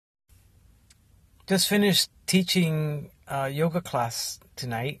Just finished teaching a yoga class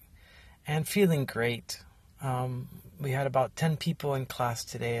tonight and feeling great. We had about 10 people in class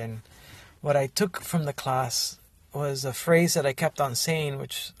today, and what I took from the class was a phrase that I kept on saying,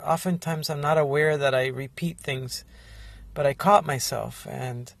 which oftentimes I'm not aware that I repeat things, but I caught myself,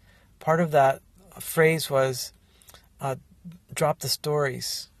 and part of that phrase was drop the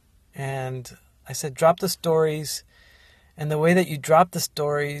stories. And I said, drop the stories, and the way that you drop the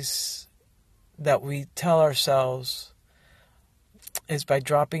stories that we tell ourselves is by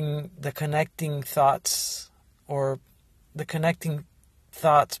dropping the connecting thoughts, or the connecting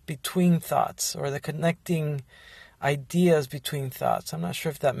thoughts between thoughts, or the connecting ideas between thoughts. I'm not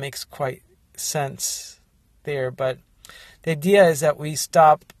sure if that makes quite sense there, but the idea is that we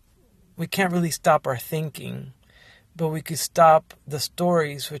can't really stop our thinking, but we could stop the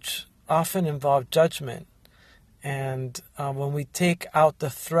stories, which often involve judgment. And when we take out the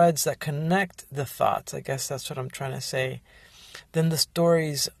threads that connect the thoughts, I guess that's what I'm trying to say, then the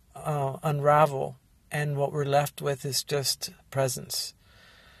stories unravel, and what we're left with is just presence.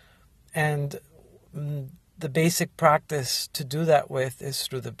 And the basic practice to do that with is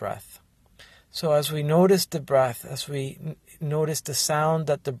through the breath. So as we notice the breath, as we notice the sound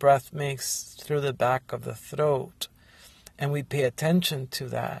that the breath makes through the back of the throat, and we pay attention to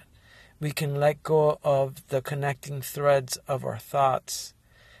that, we can let go of the connecting threads of our thoughts,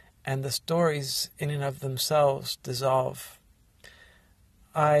 and the stories in and of themselves dissolve.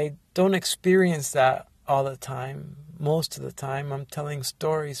 I don't experience that all the time. Most of the time I'm telling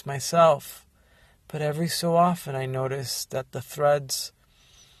stories myself, but every so often I notice that the threads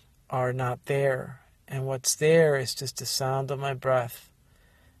are not there, and what's there is just the sound of my breath.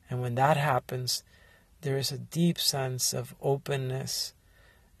 And when that happens, there is a deep sense of openness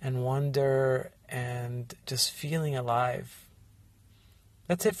and wonder and just feeling alive.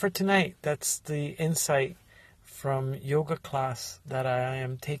 That's it for tonight. That's the insight from yoga class that I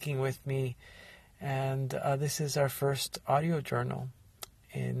am taking with me. And this is our first audio journal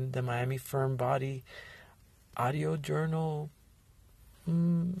in the Miami Firm Body audio journal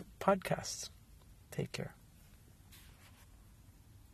podcast. Take care.